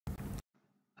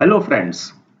Hello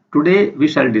friends, today we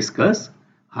shall discuss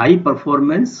high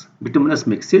performance bituminous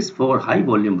mixes for high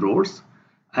volume roads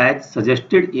as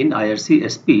suggested in IRC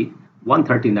SP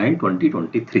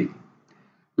 139/2023.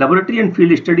 Laboratory and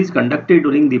field studies conducted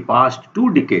during the past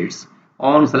 2 decades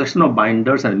on selection of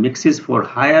binders and mixes for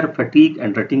higher fatigue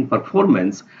and rutting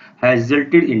performance has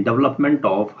resulted in development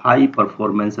of high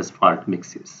performance asphalt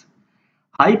mixes.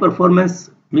 High performance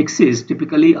mixes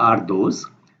typically are those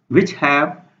which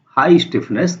have high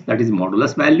stiffness, that is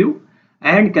modulus value,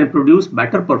 and can produce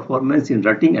better performance in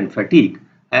rutting and fatigue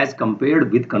as compared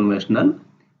with conventional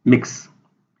mix.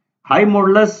 High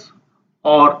modulus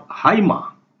or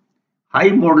HiMA,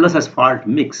 high modulus asphalt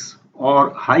mix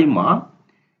or HiMA,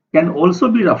 can also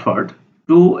be referred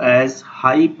to as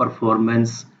high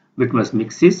performance bituminous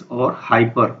mixes or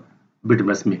HiPER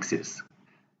bituminous mixes.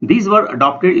 These were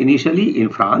adopted initially in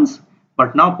France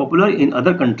but now popular in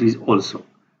other countries also.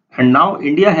 And now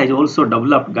India has also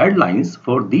developed guidelines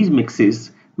for these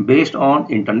mixes based on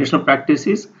international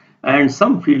practices and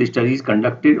some field studies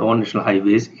conducted on national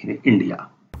highways in India.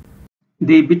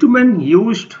 The bitumen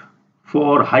used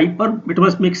for HiPER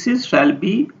bituminous mixes shall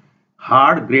be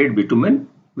hard grade bitumen,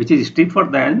 which is stiffer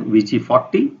than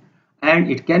VG40,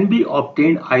 and it can be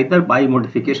obtained either by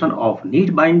modification of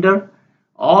neat binder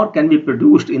or can be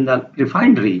produced in the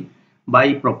refinery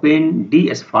by propane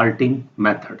de-asphalting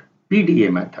method,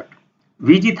 PDA method.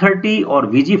 VG30 or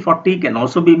VG40 can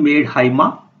also be made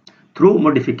HiMA through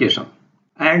modification,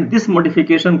 and this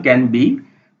modification can be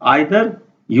either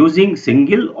using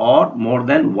single or more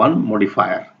than one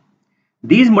modifier.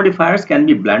 These modifiers can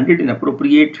be blended in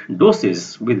appropriate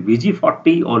doses with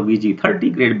VG40 or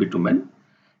VG30 grade bitumen.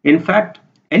 In fact,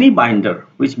 any binder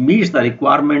which meets the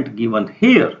requirement given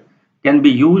here can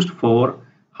be used for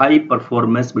high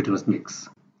performance bituminous mix.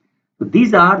 So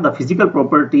these are the physical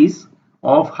properties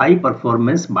of high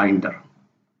performance binder.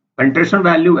 Penetration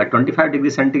value at 25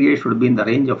 degrees centigrade should be in the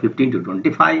range of 15 to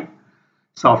 25.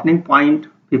 Softening point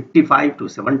 55 to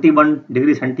 71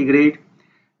 degrees centigrade.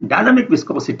 Dynamic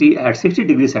viscosity at 60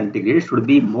 degrees centigrade should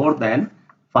be more than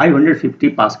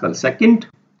 550 pascal second.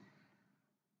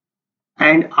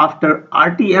 And after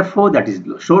RTFO, that is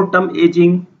short term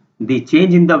aging, the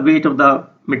change in the weight of the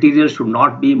material should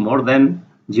not be more than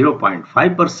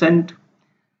 0.5%.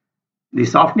 The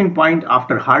softening point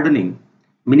after hardening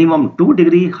minimum 2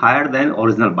 degrees higher than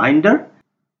original binder,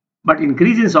 but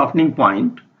increase in softening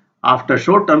point after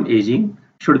short term aging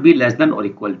should be less than or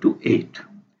equal to 8.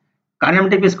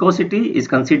 Kinematic viscosity is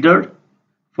considered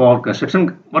for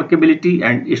construction workability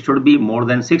and it should be more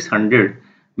than 600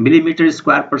 millimeters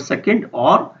square per second,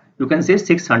 or you can say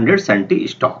 600 centi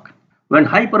stock. When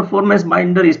high performance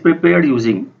binder is prepared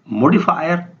using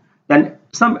modifier, then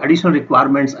some additional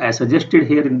requirements as suggested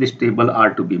here in this table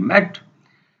are to be met,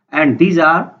 and these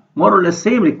are more or less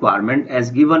same requirement as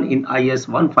given in IS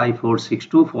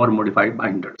 15462 for modified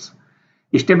binders.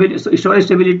 Storage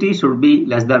stability should be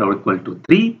less than or equal to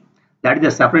 3. That is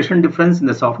the separation difference in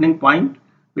the softening point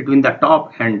between the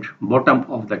top and bottom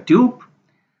of the tube.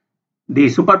 The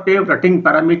superpave rutting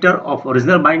parameter of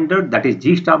original binder, that is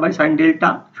G star by sin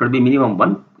delta, should be minimum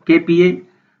 1 kPa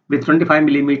with 25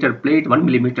 millimeter plate, 1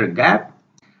 millimeter gap,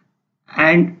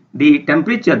 and the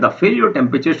temperature, the failure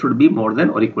temperature should be more than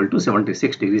or equal to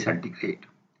 76 degrees centigrade.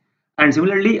 And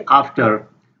similarly, after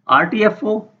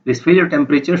RTFO, this failure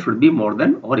temperature should be more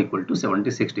than or equal to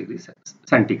 76 degrees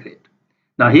centigrade.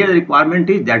 Now here the requirement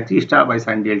is that G star by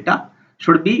sin delta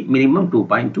should be minimum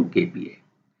 2.2 kPa.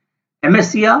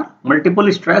 MSCR,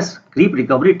 multiple stress creep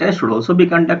recovery test, should also be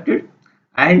conducted,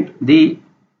 and the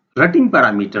rutting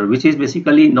parameter, which is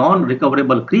basically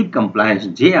non-recoverable creep compliance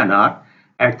JNR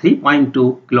at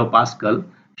 3.2 kilopascal,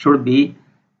 should be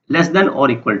less than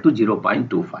or equal to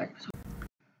 0.25.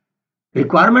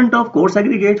 Requirement of coarse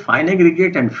aggregate, fine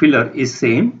aggregate and filler is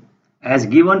same as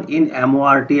given in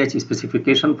MORTH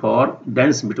specification for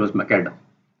dense bituminous macadam.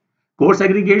 Coarse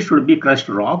aggregate should be crushed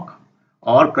rock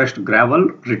or crushed gravel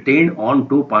retained on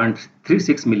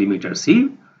 2.36 millimeter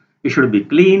sieve. It should be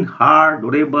clean, hard,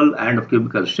 durable and of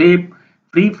cubical shape,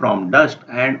 free from dust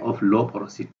and of low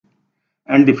porosity.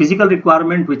 And the physical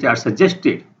requirement which are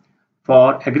suggested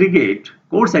for aggregate,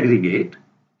 coarse aggregate,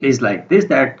 is like this: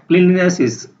 that cleanliness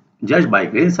is judged by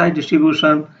grain size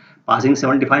distribution, passing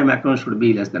 75 microns should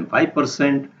be less than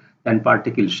 5%, then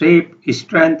particle shape,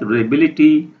 strength,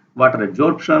 durability, water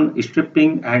absorption,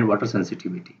 stripping and water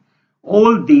sensitivity.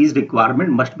 All these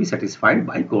requirements must be satisfied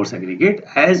by coarse aggregate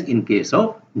as in case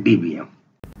of DBM.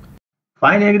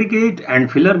 Fine aggregate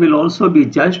and filler will also be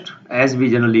judged as we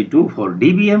generally do for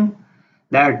DBM,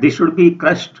 that this should be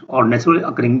crushed or naturally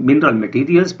occurring mineral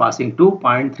materials passing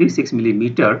 2.36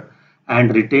 millimeter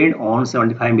and retained on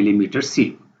 75 mm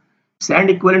sieve. Sand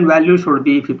equivalent value should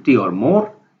be 50 or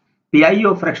more. PI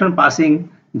of fraction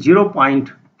passing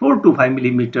 0.425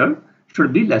 mm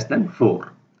should be less than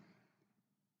 4.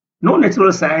 No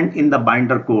natural sand in the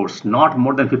binder course, not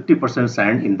more than 50%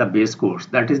 sand in the base course.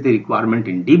 That is the requirement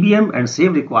in DBM, and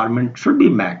same requirement should be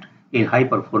met in high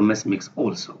performance mix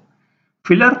also.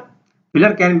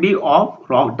 Filler can be of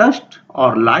rock dust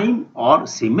or lime or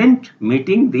cement,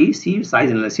 meeting the sieve size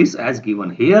analysis as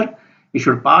given here. It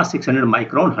should pass 600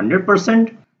 micron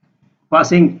 100%,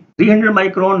 passing 300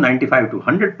 micron 95 to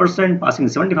 100%, passing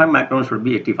 75 micron should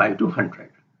be 85 to 100.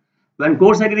 When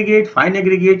coarse aggregate, fine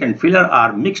aggregate and filler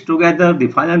are mixed together, the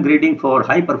final grading for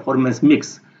high performance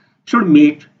mix should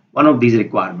meet one of these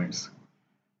requirements.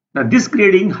 Now this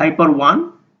grading HiPER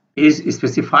 1 is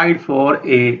specified for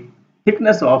a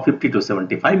thickness of 50 to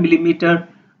 75 mm,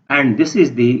 and this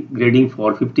is the grading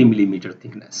for 50 mm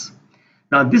thickness.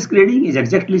 Now this grading is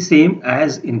exactly same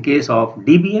as in case of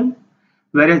DBM,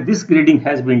 whereas this grading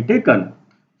has been taken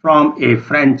from a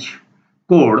French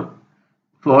code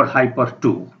for HiPER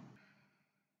 2.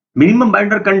 Minimum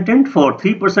binder content for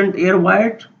 3% air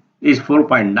wire is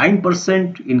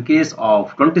 4.9% in case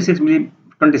of 26.5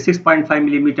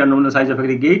 mm nominal size of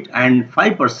aggregate and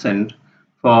 5%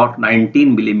 for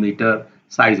 19 mm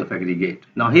size of aggregate.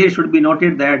 Now here should be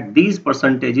noted that these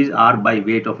percentages are by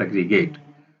weight of aggregate.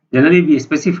 Generally we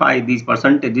specify these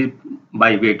percentages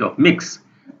by weight of mix,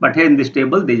 but here in this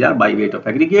table these are by weight of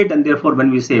aggregate, and therefore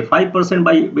when we say 5%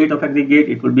 by weight of aggregate,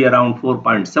 it will be around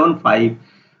 4.75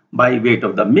 by weight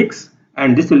of the mix,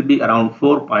 and this will be around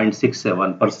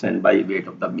 4.67% by weight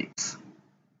of the mix.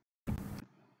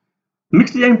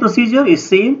 Mix design procedure is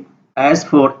same as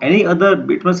for any other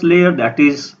bituminous layer, that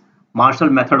is Marshall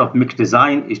method of mix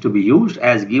design is to be used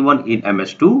as given in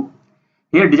MS2.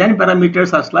 Here design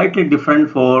parameters are slightly different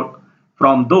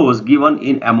from those given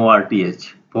in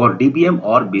MORTH for DBM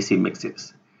or BC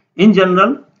mixes. In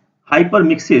general, HiPER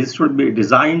mixes should be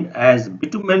designed as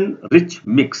bitumen rich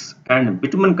mix, and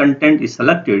bitumen content is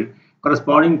selected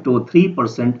corresponding to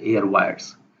 3% air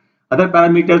wires. Other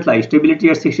parameters like stability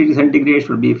at 60 degrees centigrade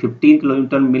should be 15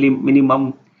 kN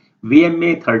minimum,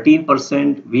 VMA 13%,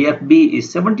 VFB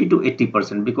is 70 to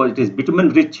 80% because it is bitumen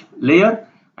rich layer,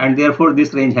 and therefore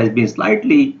this range has been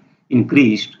slightly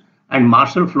increased, and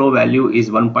Marshall flow value is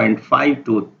 1.5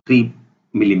 to 3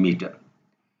 mm.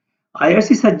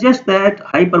 IRC suggests that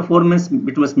high performance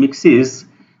bituminous mixes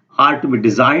are to be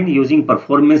designed using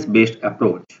performance based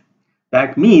approach.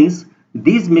 That means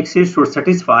these mixes should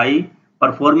satisfy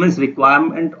performance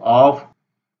requirement of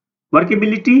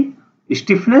workability,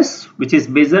 stiffness, which is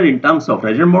measured in terms of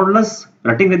resonance modulus,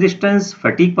 rutting resistance,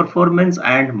 fatigue performance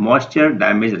and moisture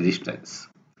damage resistance.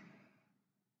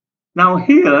 Now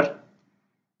here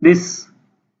this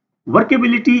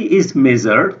workability is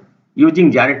measured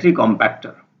using gyratory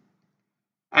compactor,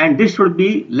 and this should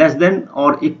be less than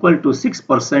or equal to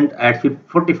 6% at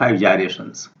 45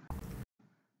 gyrations.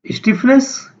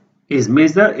 Stiffness is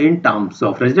measured in terms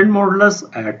of resonance modulus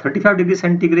at 35 degrees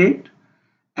centigrade,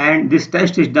 and this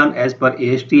test is done as per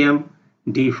ASTM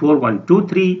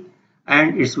D4123,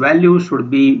 and its value should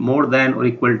be more than or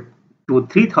equal to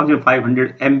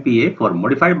 3500 MPa for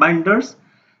modified binders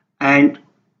and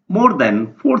more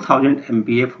than 4000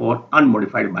 MPa for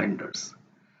unmodified binders.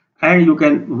 And you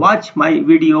can watch my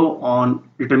video on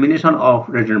determination of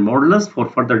resonance modulus for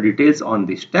further details on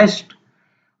this test.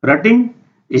 Rutting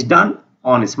is done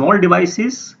on small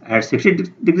devices at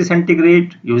 60 degrees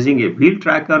centigrade using a wheel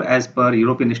tracker as per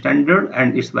European standard,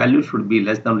 and its value should be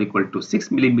less than or equal to 6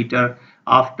 mm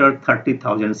after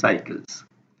 30,000 cycles.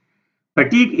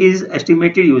 Fatigue is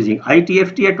estimated using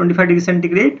ITFT at 25 degrees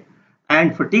centigrade,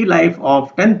 and fatigue life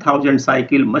of 10,000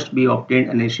 cycle must be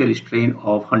obtained initial strain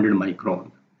of 100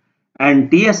 micron. And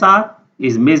TSR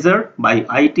is measured by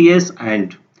ITS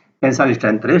and tensile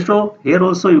strength ratio. Here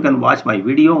also you can watch my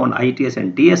video on ITS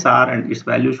and TSR, and its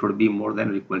value should be more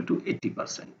than or equal to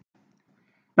 80%.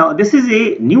 Now this is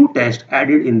a new test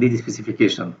added in the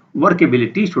specification.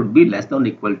 Workability should be less than or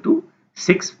equal to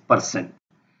 6%.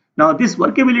 Now this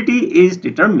workability is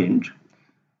determined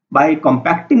by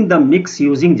compacting the mix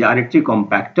using gyratory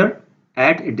compactor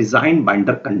at a design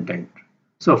binder content.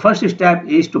 So first step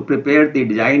is to prepare the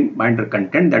design binder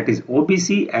content, that is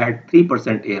OBC at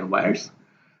 3% air wires.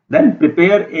 Then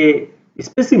prepare a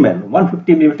specimen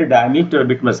 150 mm diameter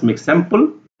bituminous mix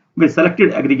sample with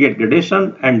selected aggregate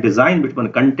gradation and design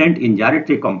bitumen content in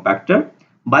gyratory compactor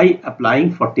by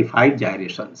applying 45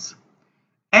 gyrations.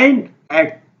 And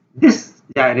at this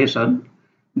gyration,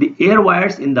 the air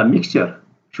wires in the mixture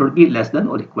should be less than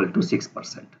or equal to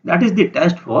 6%. That is the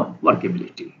test for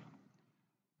workability.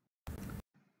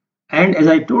 And as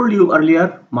I told you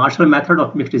earlier, Marshall method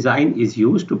of mix design is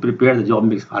used to prepare the job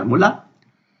mix formula.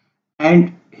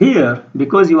 And here,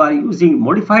 because you are using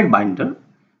modified binder,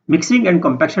 mixing and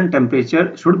compaction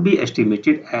temperature should be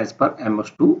estimated as per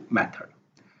MS2 method.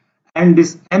 And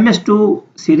this MS2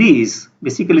 series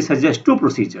basically suggests two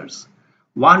procedures.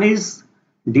 One is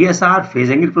DSR phase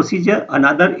angle procedure,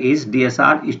 another is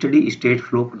DSR steady state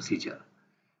flow procedure.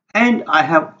 And I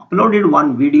have uploaded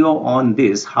one video on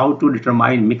this, how to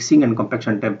determine mixing and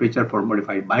compaction temperature for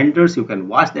modified binders. You can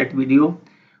watch that video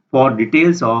for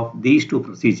details of these two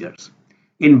procedures.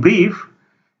 In brief,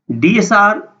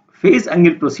 DSR phase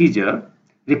angle procedure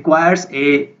requires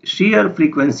a shear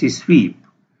frequency sweep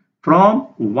from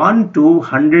 1 to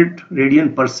 100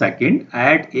 radian per second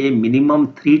at a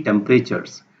minimum 3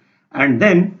 temperatures, and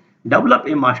then develop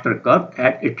a master curve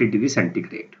at 80 degrees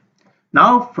centigrade.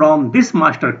 Now from this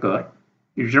master curve,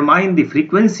 determine the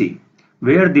frequency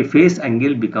where the phase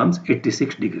angle becomes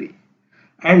 86 degree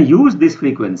and use this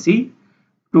frequency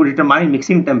to determine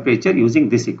mixing temperature using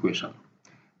this equation.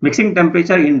 Mixing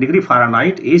temperature in degree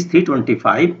Fahrenheit is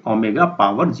 325 omega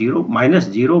power 0 minus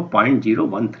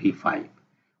 0.0135.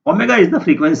 Omega is the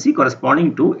frequency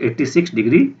corresponding to 86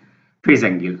 degree phase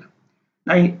angle.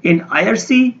 Now in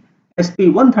IRC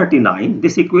SP139,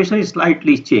 this equation is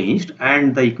slightly changed,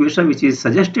 and the equation which is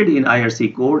suggested in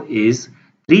IRC code is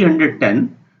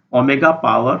 310 omega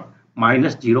power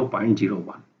minus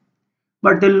 0.01.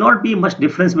 But there will not be much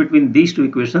difference between these two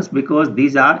equations because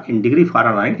these are in degree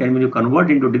Fahrenheit, and when you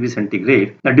convert into degree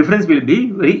centigrade, the difference will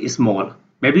be very small,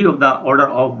 maybe of the order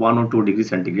of 1 or 2 degrees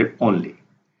centigrade only.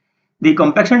 The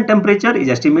compaction temperature is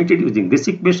estimated using this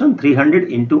equation,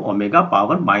 300 into omega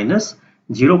power minus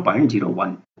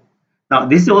 0.01. Now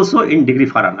this is also in degree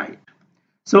Fahrenheit.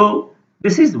 So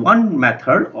this is one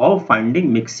method of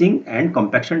finding mixing and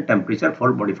compaction temperature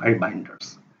for modified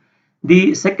binders.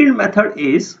 The second method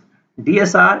is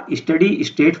DSR steady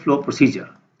state flow procedure.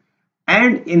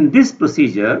 And in this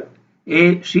procedure,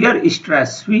 a shear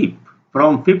stress sweep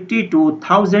from 50 to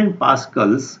 1000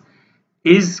 pascals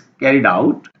is carried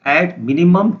out at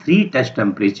minimum 3 test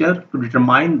temperature to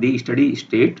determine the steady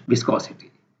state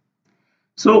viscosity.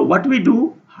 So what we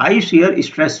do, high shear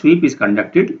stress sweep is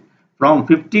conducted from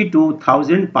 50 to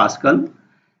 1000 Pascal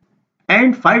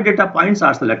and 5 data points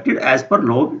are selected as per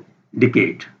log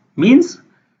decade. Means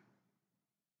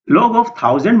log of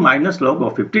 1000 minus log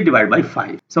of 50 divided by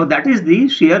 5. So that is the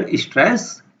shear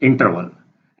stress interval.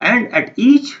 And at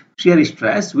each shear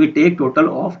stress we take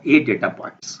total of 8 data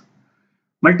points.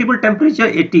 Multiple temperature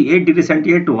 88 degrees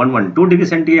centigrade to 112 degrees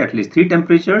centigrade, at least 3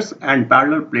 temperatures, and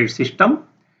parallel plate system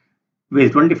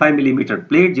with 25 millimeter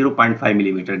plate, 0.5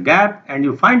 millimeter gap, and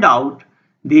you find out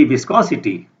the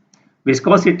viscosity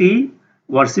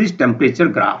versus temperature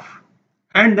graph.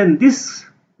 And then this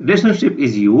relationship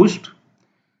is used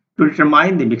to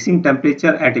determine the mixing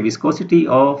temperature at a viscosity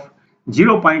of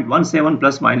 0.17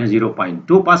 plus minus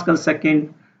 0.2 Pascal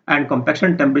second and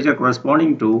compaction temperature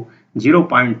corresponding to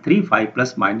 0.35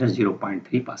 plus minus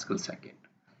 0.3 Pascal second.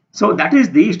 So that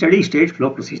is the steady state flow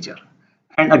procedure.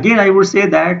 And again, I would say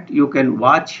that you can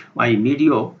watch my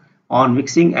video on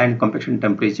mixing and compaction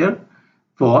temperature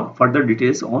for further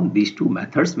details on these two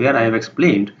methods where I have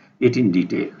explained it in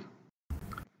detail.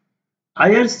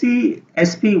 IRC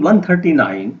SP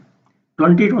 139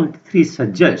 2023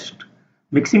 suggests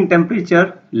mixing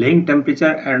temperature, laying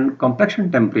temperature and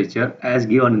compaction temperature as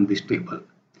given in this table.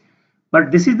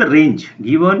 But this is the range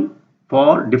given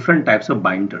for different types of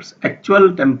binders.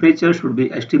 Actual temperature should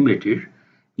be estimated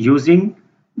using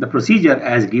the procedure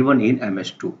as given in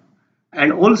MS2.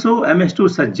 And also MS2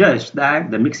 suggests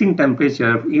that the mixing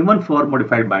temperature even for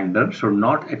modified binder should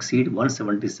not exceed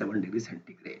 177 degrees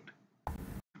centigrade.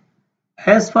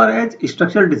 As far as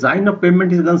structural design of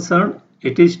pavement is concerned,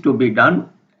 it is to be done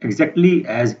exactly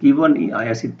as given in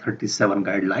IRC 37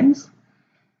 guidelines.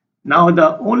 Now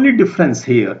the only difference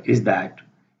here is that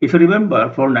if you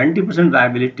remember, for 90%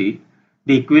 reliability,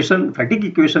 the equation, fatigue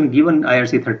equation given in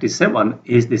IRC 37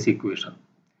 is this equation.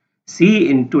 C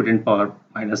into 10 power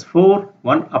minus 4,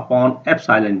 1 upon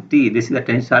epsilon T. This is the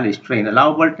tensile strain,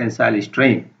 allowable tensile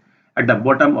strain at the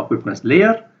bottom of bituminous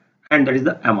layer, and that is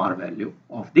the MR value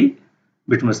of the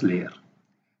bituminous layer.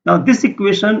 Now this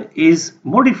equation is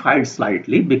modified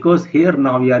slightly because here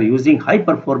now we are using high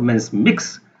performance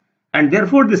mix, and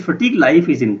therefore this fatigue life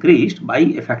is increased by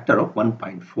a factor of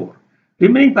 1.4.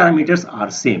 Remaining parameters are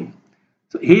same.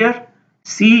 So here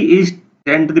C is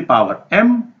 10 to the power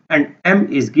m, and m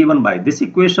is given by this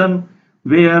equation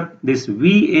where this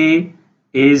VA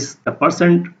is the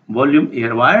percent volume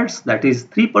air wires, that is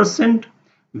 3%.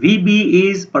 VB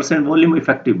is percent volume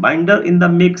effective binder in the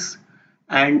mix,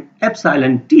 and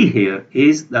epsilon T here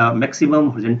is the maximum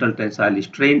horizontal tensile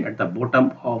strain at the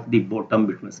bottom of the bottom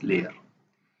bituminous layer.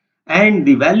 And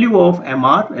the value of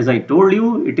MR, as I told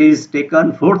you, it is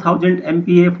taken 4000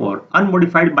 MPa for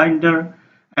unmodified binder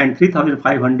and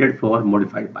 3500 for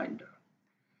modified binder.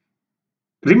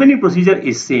 Remaining procedure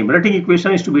is same. Rating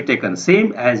equation is to be taken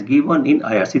same as given in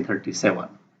IRC 37.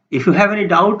 If you have any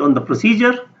doubt on the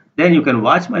procedure, then you can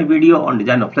watch my video on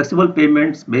design of flexible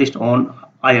pavements based on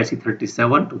IRC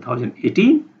 37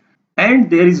 2018, and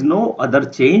there is no other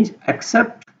change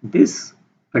except this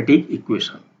fatigue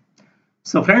equation.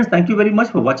 So friends, thank you very much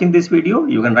for watching this video.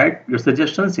 You can write your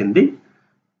suggestions in the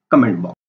comment box.